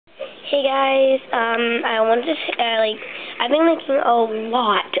Hey guys, I wanted to I've been making a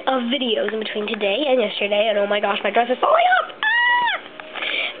lot of videos in between today and yesterday, and oh my gosh, my dress is falling off!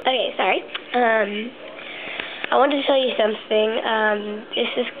 Ah! Okay, sorry. I wanted to tell you something. This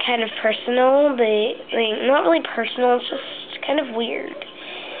is kind of personal, but, not really personal, it's just kind of weird.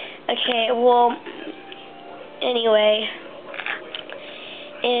 Okay, well, anyway,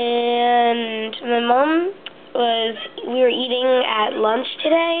 and my mom we were eating at lunch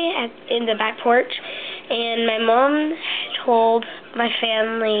today in the back porch, and my mom told my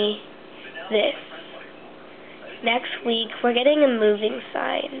family this. Next week, we're getting a moving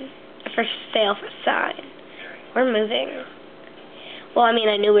sign, a for sale sign. We're moving. Well, I mean,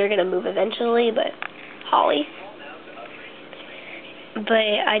 I knew we were going to move eventually, but Holly. But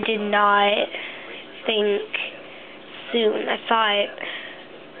I did not think soon. I thought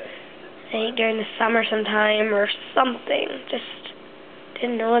during the summer sometime or something. Just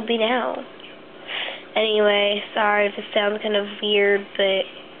didn't know it'd be now. Anyway, sorry if it sounds kind of weird, but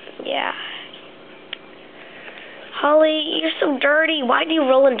yeah. Holly, you're so dirty. Why do you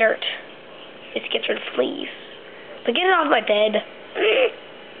roll in dirt? It gets rid of fleas. But get it off my bed.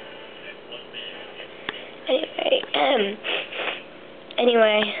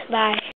 Anyway, bye.